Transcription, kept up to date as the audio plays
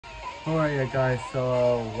Alright, yeah, guys,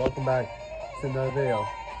 so welcome back to another video.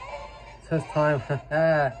 This time, some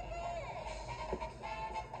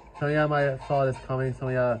of y'all might have saw this coming, some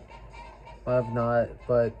of y'all might have not,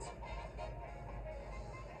 but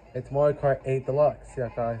it's Mario Kart 8 Deluxe, yeah,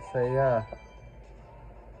 guys, so yeah.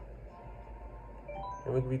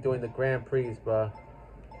 And we're gonna be doing the Grand Prix, bro.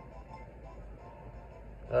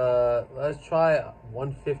 Let's try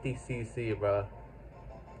 150cc, bro.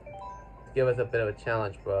 To give us a bit of a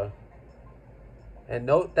challenge, bro. And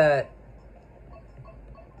note that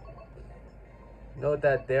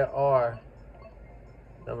there are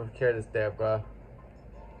a number of characters there, bro.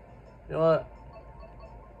 You know what?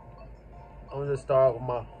 I'm gonna start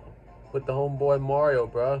with the homeboy Mario,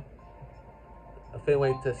 bro. I can't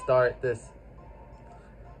wait to start this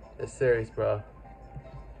series, bro.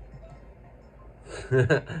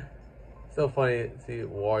 So funny to see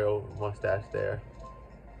Wario mustache there.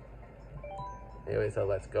 Anyway, so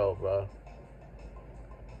let's go, bro.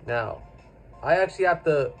 Now, I actually have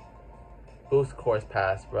the boost course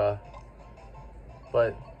pass, bro.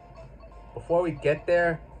 But before we get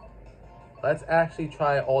there, let's actually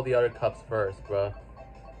try all the other cups first, bro.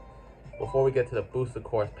 Before we get to the booster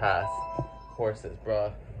course pass courses,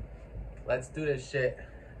 bro. Let's do this shit.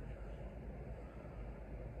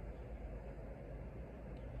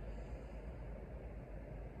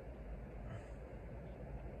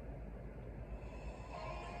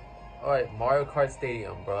 Alright, Mario Kart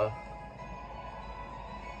Stadium, bro.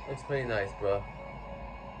 Looks pretty nice, bro.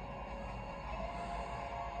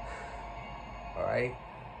 Alright,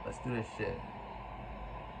 let's do this shit.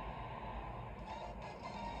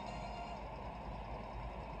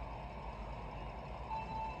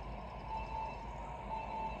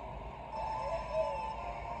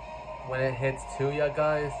 When it hits 2, ya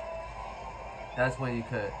guys, that's when you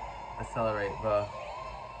could accelerate, bro.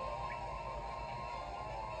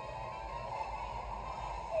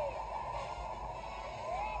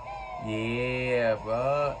 Yeah,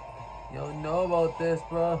 bro. You don't know about this,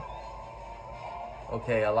 bro.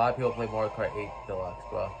 Okay, a lot of people play Mario Kart 8 Deluxe,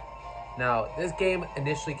 bro. Now, this game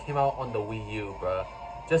initially came out on the Wii U, bro.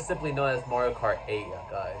 Just simply known as Mario Kart 8, yeah,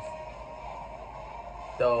 guys.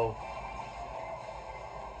 Though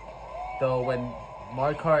when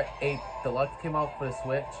Mario Kart 8 Deluxe came out for the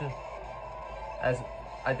Switch, as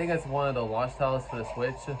I think it's one of the launch titles for the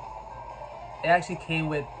Switch, it actually came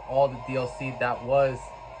with all the DLC that was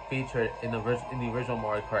featured in the original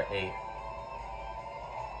Mario Kart 8.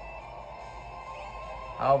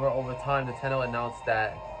 However, over time, Nintendo announced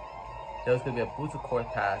that there was going to be a Booster Course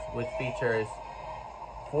Pass, which features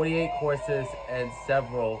 48 courses and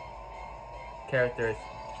several characters,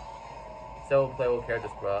 several playable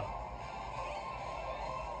characters, bro.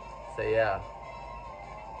 So yeah.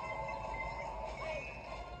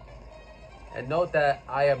 And note that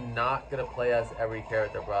I am not going to play as every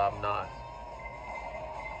character, bro. I'm not.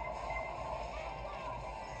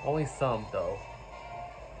 Only some, though.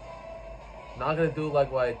 Not gonna do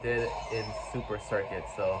like what I did in Super Circuit,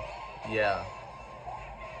 so yeah.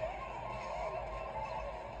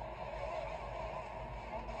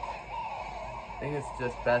 I think it's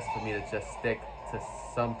just best for me to just stick to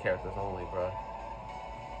some characters only, bro.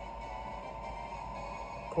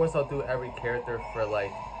 Of course, I'll do every character for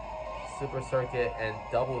like Super Circuit and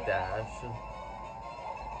Double Dash.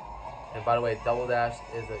 And by the way, Double Dash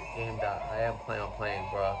is a game that I am planning on playing,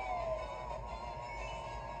 bro.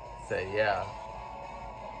 So yeah.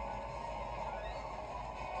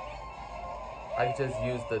 I can just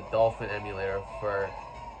use the Dolphin emulator for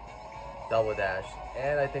Double Dash.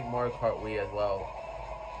 And I think Mario Kart Wii as well.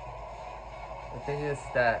 The thing is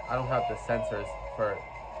that I don't have the sensors for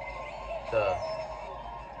the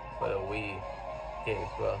Wii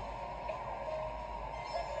games, bro.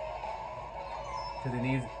 Because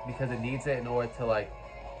it needs it in order to like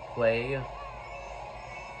play its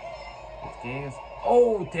games.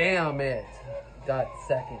 Oh damn it! Got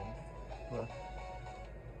second.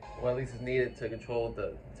 Or at least it's needed to control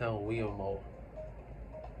the Nintendo Wii remote.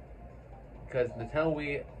 Because Nintendo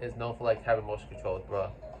Wii is known for like having motion controls,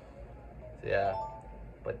 bro. So yeah.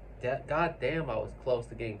 But god damn, I was close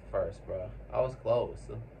to getting first, bro. I was close.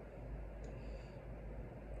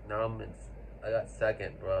 Now I got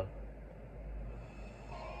second, bro.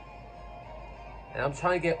 And I'm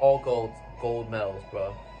trying to get all gold medals,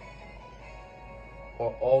 bro.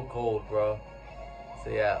 Or all gold, bro. So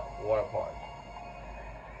yeah, water park.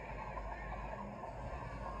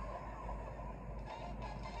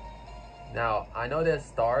 Now, I know there's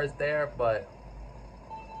stars there, but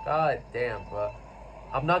god damn, bro.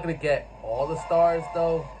 I'm not gonna get all the stars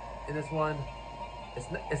though in this one.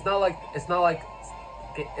 It's not like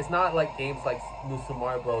it's not like games like New Super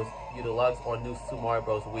Mario Bros. U Deluxe or New Super Mario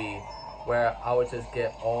Bros. Wii, where I would just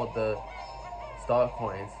get all the star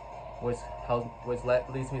coins, which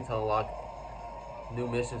leads me to unlock new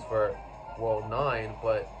missions for World 9.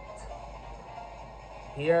 But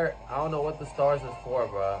here, I don't know what the stars is for,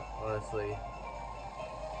 bro. Honestly.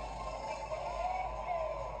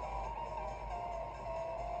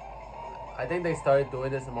 I think they started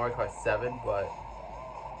doing this in Mario Kart 7, but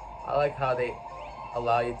I like how they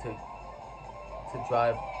allow you to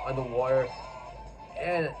drive underwater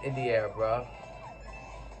and in the air, bro.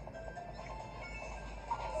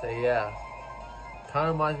 So yeah, kind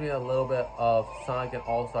of reminds me a little bit of Sonic and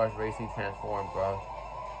All Stars Racing Transform, bro.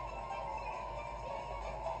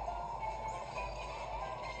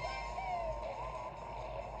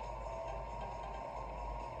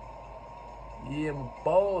 Yeah, my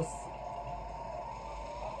boss.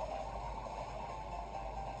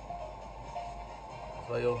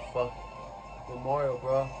 So yo, fuck with Mario,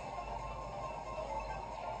 bro.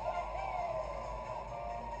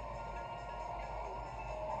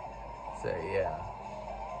 So yeah,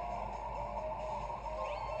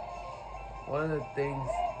 one of the things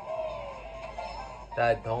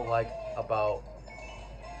that I don't like about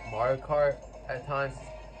Mario Kart at times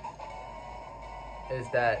is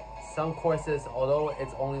that some courses, although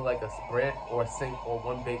it's only like a sprint or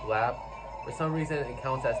one big lap, for some reason it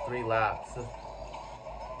counts as 3 laps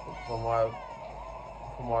for Mario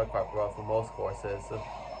Kart, bro. For most courses.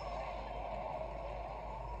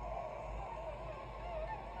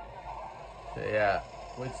 So yeah,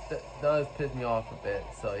 which does piss me off a bit.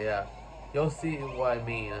 So yeah, you'll see what I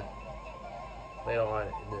mean later on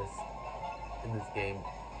in this game,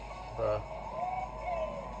 bro.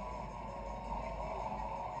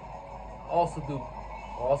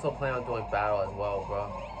 Also plan on doing battle as well, bro.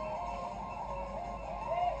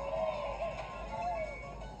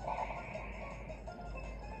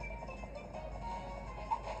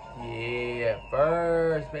 Yeah,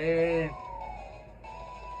 first, man.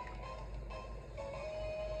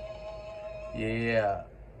 Yeah.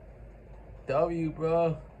 W,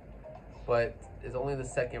 bro. But it's only the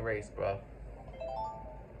second race, bro.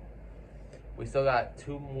 We still got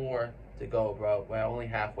 2 more to go, bro. We're only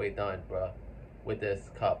halfway done, bro, with this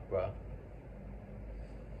cup, bro.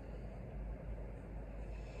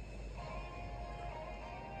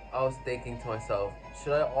 I was thinking to myself,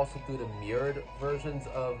 should I also do the mirrored versions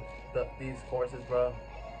of these courses, bro?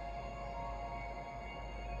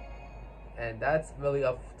 And that's really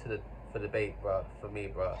up for debate, bro. For me,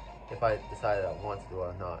 bro. If I decided I want to do it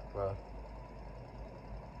or not, bro.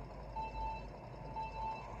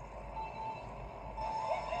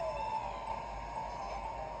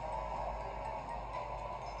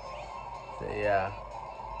 So yeah.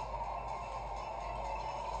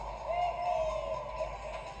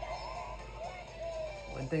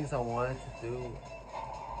 One things I wanted to do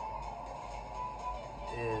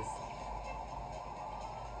is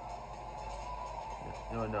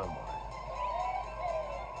no mind.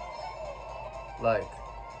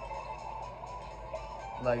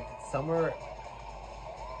 Like summer.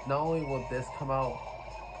 Not only will this come out,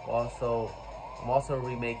 I'm also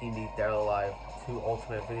remaking the Dead or Alive 2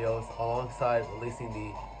 Ultimate videos alongside releasing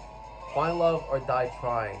the Find Love or Die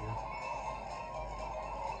Trying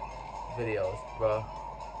videos, bro.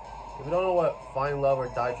 If you don't know what Find Love or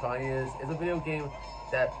Die Trying is, it's a video game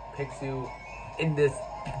that picks you in this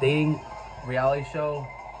dating reality show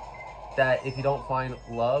that if you don't find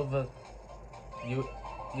love, you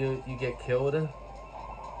get killed.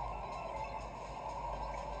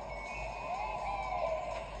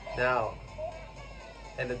 Now,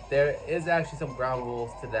 and there is actually some ground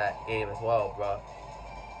rules to that game as well, bro.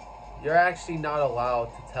 You're actually not allowed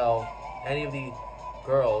to tell any of the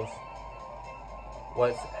girls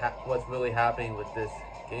what's really happening with this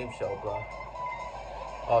game show, bro.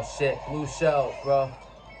 Oh shit, blue shell, bro.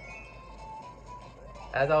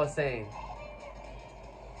 As I was saying,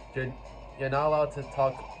 you're not allowed to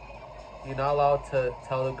talk. You're not allowed to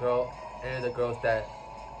tell any of the girls that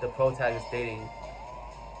the pro tag is dating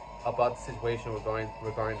about the situation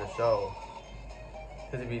regarding the show.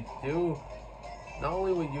 Because if you do, not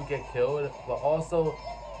only will you get killed, but also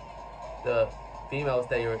the females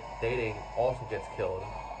that you're dating also gets killed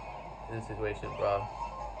in this situation, bro.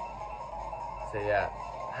 So yeah,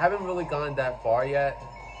 I haven't really gone that far yet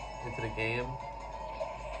into the game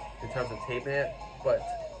in terms of taping it, but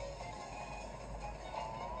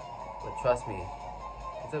trust me,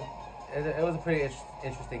 it was a pretty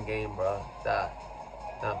interesting game, bro. That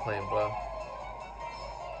I'm playing, bro.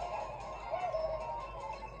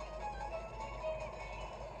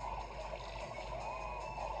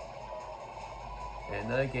 And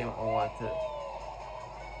another game I want to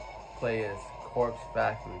play is Corpse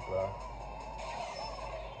Factory, bro.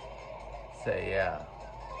 Say yeah.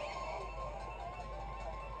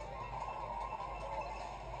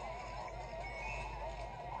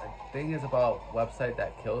 I think it's about a website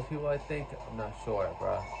that kills people, I think. I'm not sure,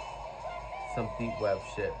 bro. Some deep web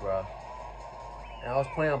shit, bro. And I was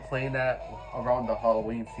planning on playing that around the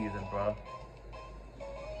Halloween season, bro.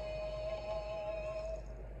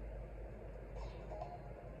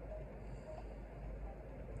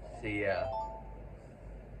 See, yeah.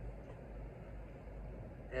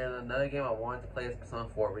 And another game I wanted to play is Persona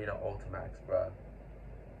 4 Arena Ultimax, bro.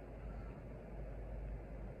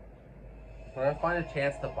 When I find a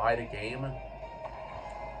chance to buy the game,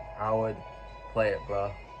 I would play it,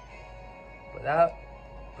 bro.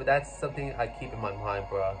 But that's something I keep in my mind,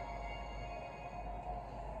 bro.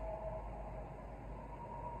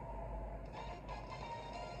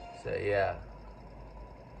 So yeah.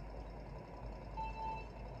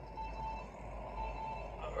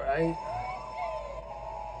 Alright.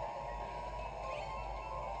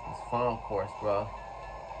 This final course, bro.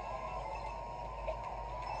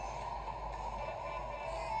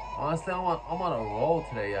 Honestly, I'm on a roll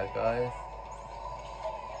today, yeah, guys.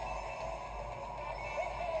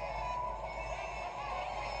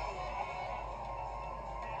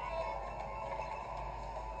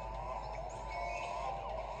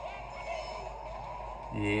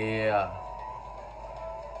 Yeah.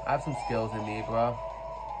 I have some skills in me, bro.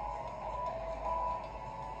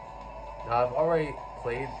 Now, I've already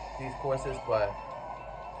played these courses, but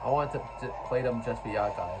I want to play them just for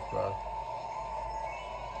y'all guys, bro.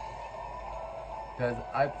 Because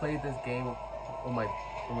I played this game with my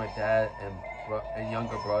dad and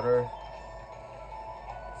younger brother.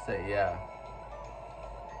 So yeah.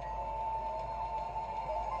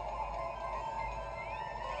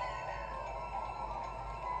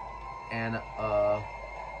 And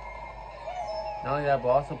not only that, but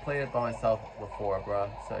I also played it by myself before, bro.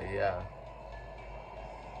 So yeah.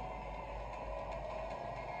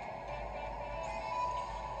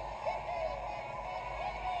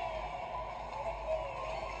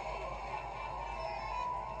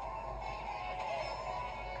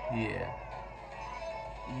 Yeah.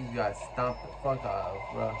 You got stomped the fuck out of,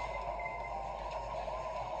 bro.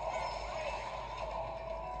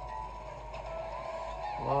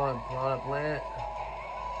 Come on, Piranha Plant.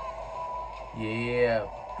 Yeah.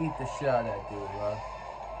 Beat the shit out of that dude, bro.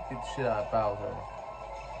 Beat the shit out of Bowser.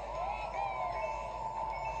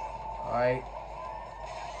 Alright.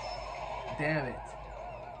 Damn it.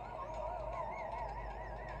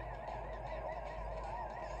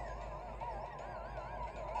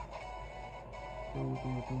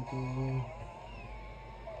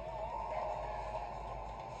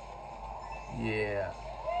 Yeah.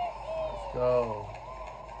 Let's go.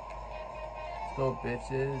 Let's go,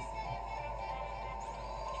 bitches.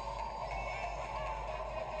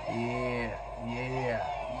 Yeah. Yeah.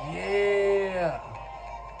 Yeah.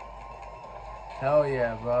 Hell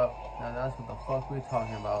yeah, bro. Now that's what the fuck we're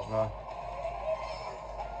talking about, bro.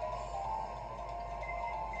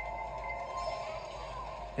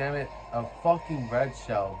 Damn it. A fucking red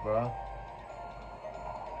shell, bro.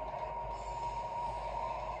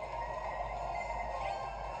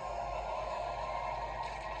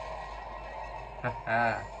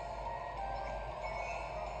 Haha.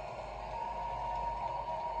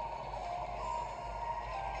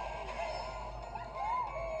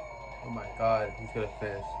 Oh my god, he's gonna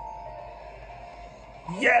finish.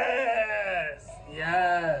 Yes!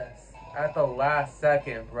 Yes! At the last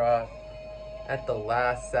second, bro. At the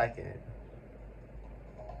last second.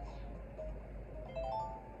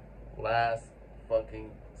 Last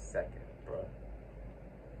fucking second, bro.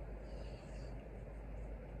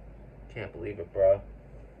 Can't believe it, bro.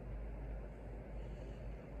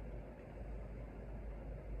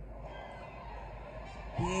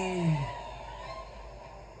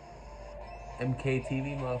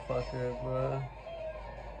 MKTV, motherfucker, bro.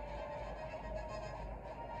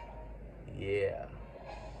 Yeah.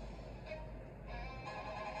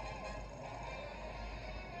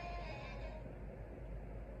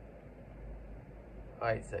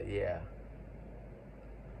 Alright, so yeah.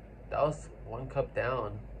 That was one cup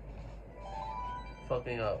down.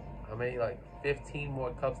 Fucking up. How many, like, 15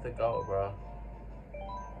 more cups to go, bro.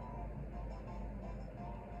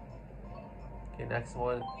 Okay, next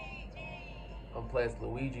one. I'm gonna play as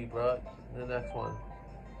Luigi, bro. The next one.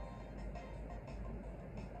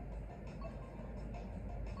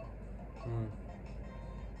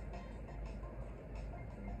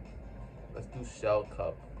 Let's do Shell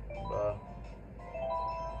Cup, bro.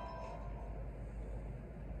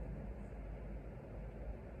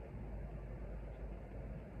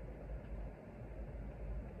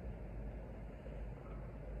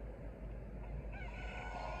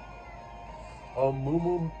 Oh, Moo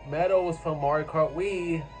Moo Meadows from Mario Kart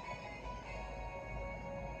Wii.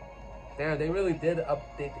 Damn, they really did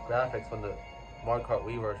update the graphics from the Mario Kart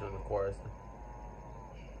Wii version, of course.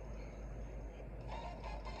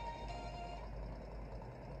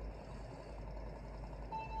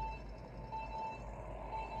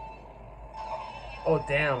 Oh,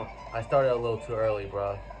 damn. I started a little too early,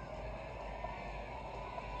 bro.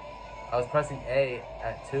 I was pressing A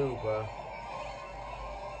at 2, bro.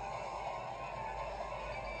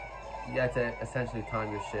 You have to essentially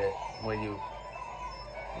time your shit when you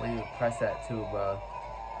press that 2, bro.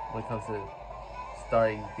 When it comes to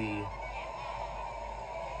starting the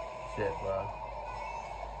shit, bro.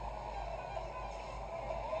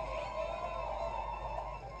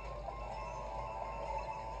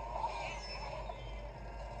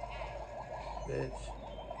 Bitch.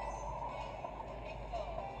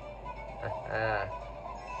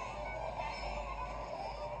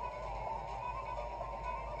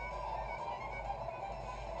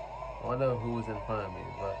 I wonder who was in front of me,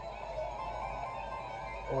 but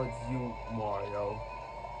oh, it's you, Mario.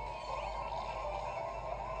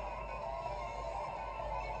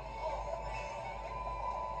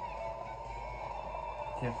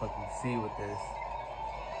 Can't fucking see with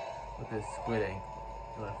this squidding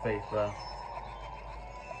in my face, bro.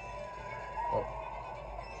 Oh,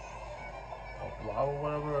 lava,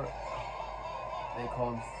 whatever they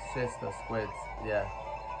call them, shits, the squids. Yeah.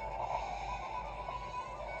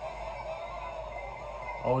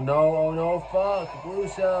 Oh no, fuck, blue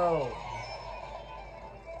shell.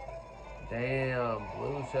 Damn,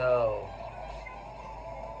 blue shell.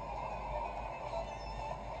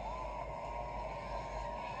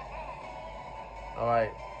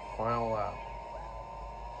 Alright, final lap.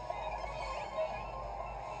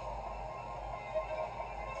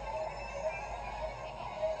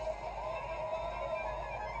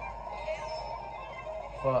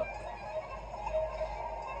 Fuck.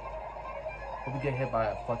 Hope we get hit by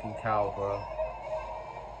a fucking cow, bro.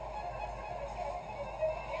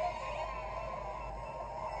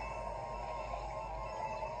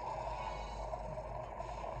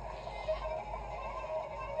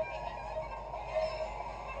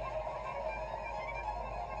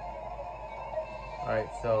 Alright,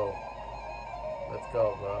 so let's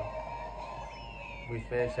go, bro. We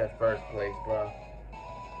finished at first place, bro.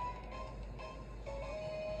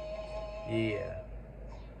 Yeah.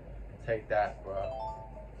 Take that, bro.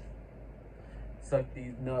 Suck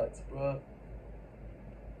these nuts, bro.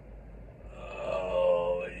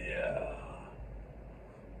 Oh, yeah.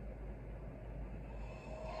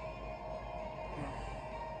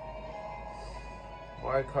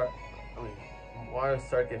 Mario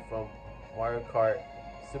Circuit from Mario Kart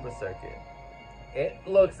Super Circuit. It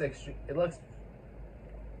looks extremely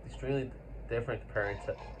different compared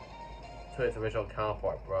to its original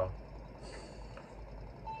counterpart, bro.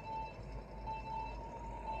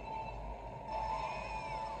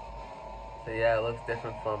 So yeah, it looks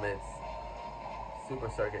different from its Super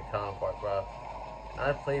Circuit counterpart, bro. And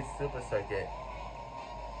I played Super Circuit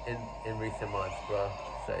in recent months, bro.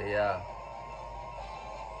 So yeah.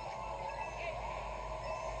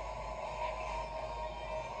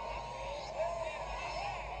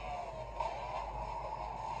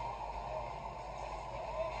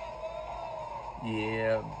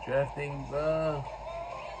 Yeah, I'm drifting, bro.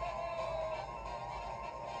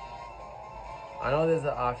 I know there's an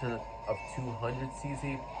option of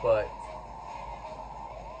 200cc, but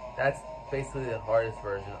that's basically the hardest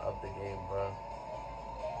version of the game, bro.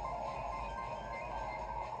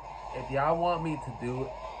 If y'all want me to do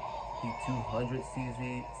the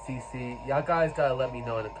 200cc, y'all guys gotta let me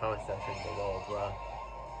know in the comment section below, bro.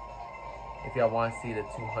 If y'all want to see the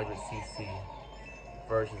 200cc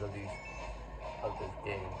versions of this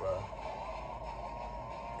game, bro.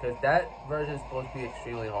 Because that version is supposed to be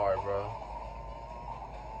extremely hard, bro.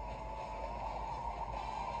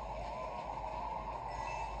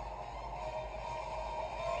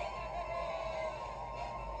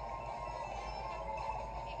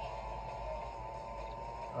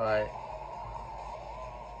 Alright.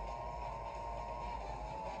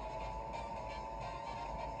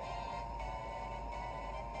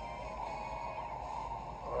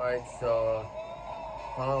 Alright, so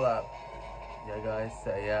final lap. Yeah, guys,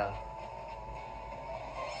 so yeah.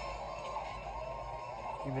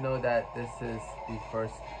 Even though that this is the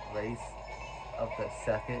first race of the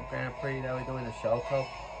second Grand Prix that we're doing, the Shell Cup.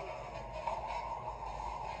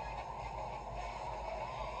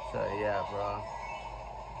 So yeah, bro.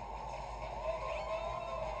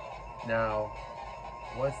 Now,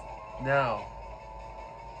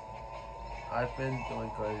 I've been doing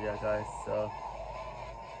good, yeah, guys. So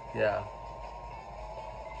yeah,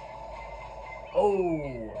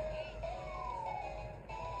 Oh!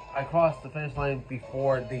 I crossed the finish line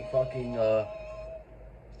before the fucking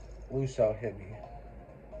blue shell hit me.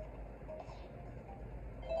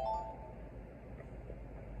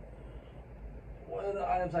 One of the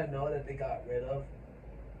items I know that they got rid of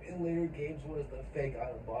in later games was the fake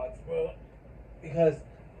item box, bro. Because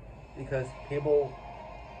people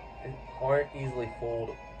aren't easily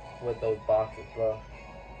fooled with those boxes, bro.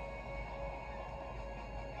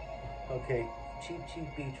 Okay, cheap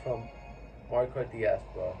beach from Mario Kart DS,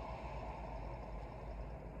 bro.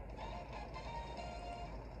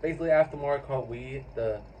 Basically, after Mario Kart Wii,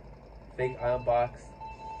 the fake item box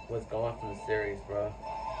was gone from the series, bro.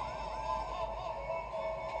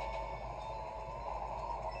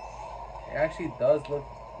 It actually does look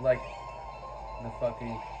like the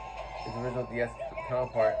fucking its original DS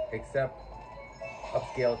counterpart, except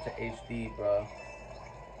upscaled to HD, bro.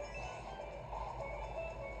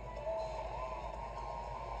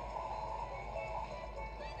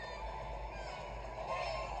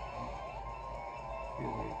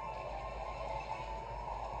 Excuse me.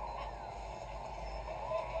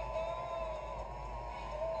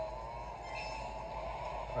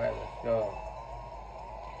 Alright, let's go.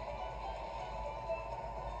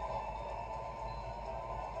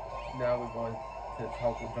 Now we're going to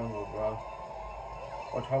Tropical Jungle, bro.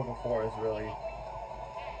 Or Tropical Forest, really.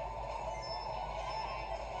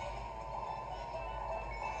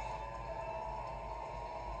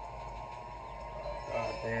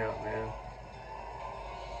 God damn, man.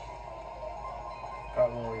 Got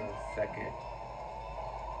only on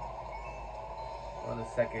the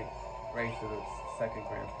second race of the second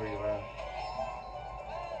Grand Prix, bro.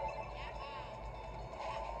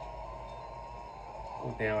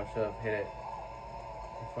 Oh damn, I should have hit it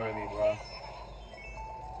in front of me, bro.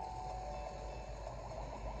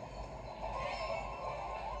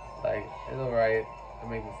 Like, it's alright. I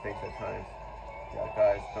make mistakes at times. Yeah,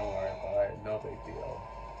 guys, don't worry about it. No big deal.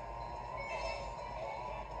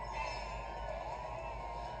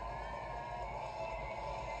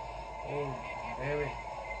 Oh, damn it.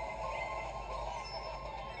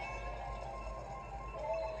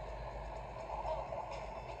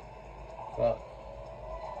 Fuck.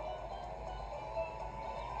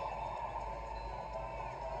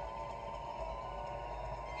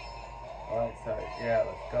 Alright, so yeah,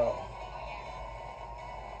 let's go.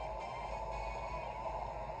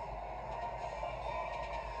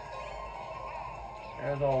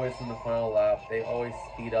 As always in the final lap, they always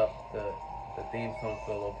speed up the theme song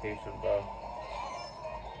for the location, bro.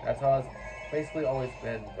 That's how it's basically always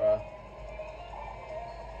been, bro.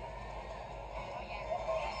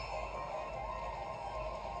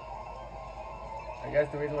 I guess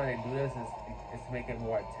the reason why they do this is to make it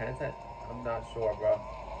more intense. I'm not sure, bro.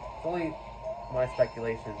 It's only my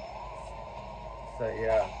speculation. So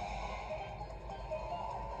yeah,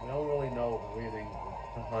 we don't really know the reason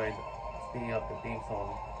behind speeding up the theme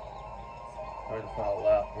song during the final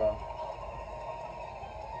lap, bro.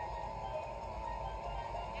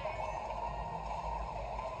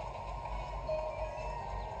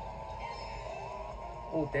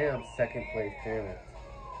 Oh damn, second place, damn it.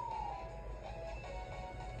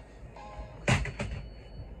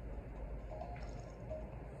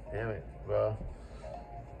 Damn it, bro.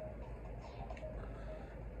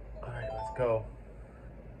 Alright, let's go.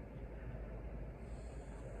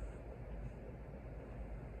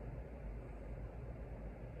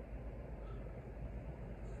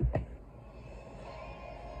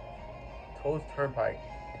 Toast Turnpike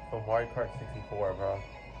from Mario Kart 64, bro.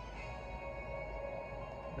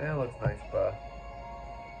 Man, it looks nice, bro.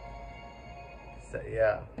 So,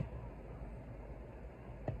 yeah.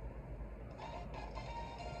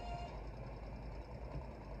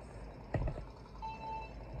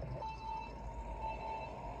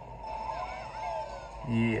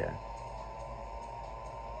 Yeah.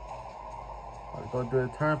 Let's go do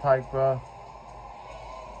the turnpike, bro.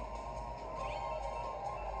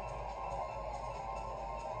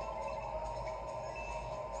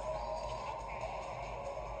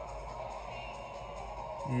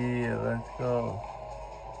 Yeah, let's go.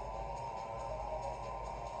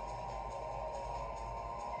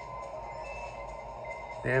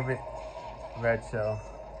 Damn it, red shell.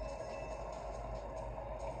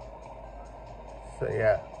 So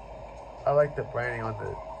yeah, I like the branding on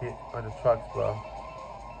the trucks, bro.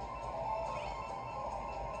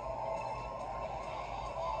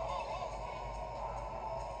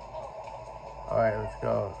 All right, let's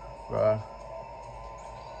go, bro.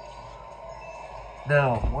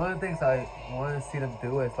 Now, one of the things I want to see them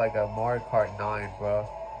do is like a Mario Kart 9, bro.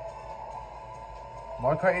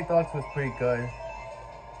 Mario Kart 8 Deluxe was pretty good,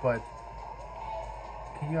 but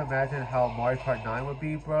can you imagine how Mario Kart 9 would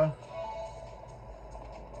be, bro?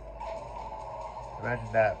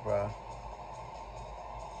 Imagine that, bro.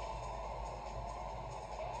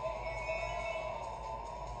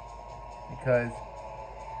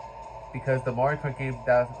 Because the Mario Kart game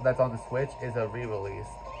that's on the Switch is a re-release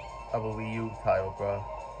of a Wii U title, bro.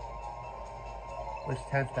 Which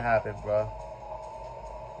tends to happen, bro.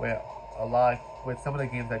 With some of the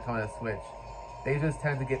games that come on the Switch, they just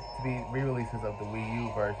tend to get to be re-releases of the Wii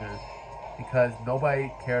U version because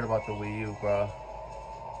nobody cared about the Wii U, bro.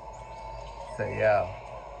 So yeah.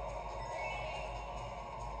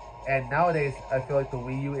 And nowadays, I feel like the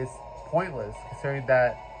Wii U is pointless, considering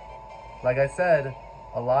that, like I said,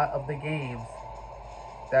 a lot of the games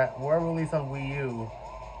that were released on Wii U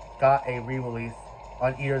got a re-release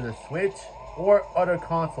on either the Switch or other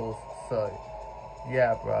consoles. So,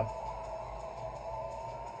 yeah, bro.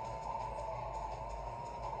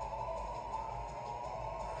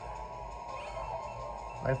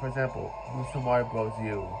 Like, for example, New Super Mario Bros.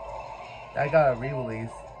 U. That got a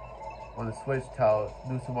re-release on the Switch title,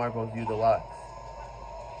 New Super Mario Bros. U Deluxe.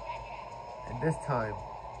 And this time,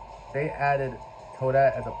 they added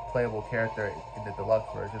Toadette as a playable character in the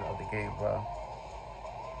Deluxe version of the game, bro.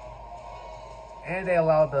 And they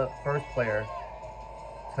allowed the first player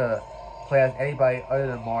to play as anybody other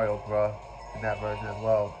than Mario, bro, in that version as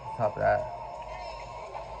well. On top of that.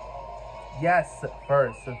 Yes,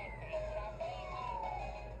 first.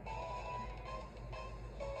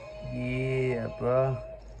 Yeah, bro.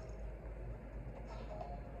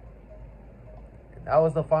 And that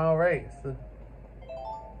was the final race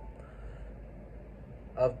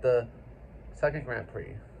of the second Grand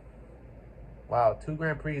Prix. Wow, 2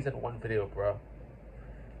 Grand Prix in one video, bro.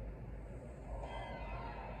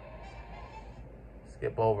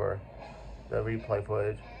 Skip over the replay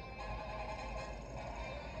footage.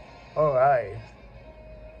 Alright.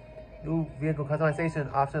 New vehicle customization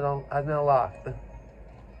option has been unlocked.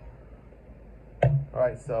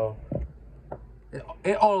 Alright, so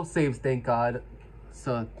it auto saves, thank God.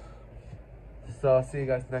 So I'll see you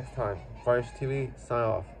guys next time. Varnish TV, sign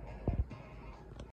off.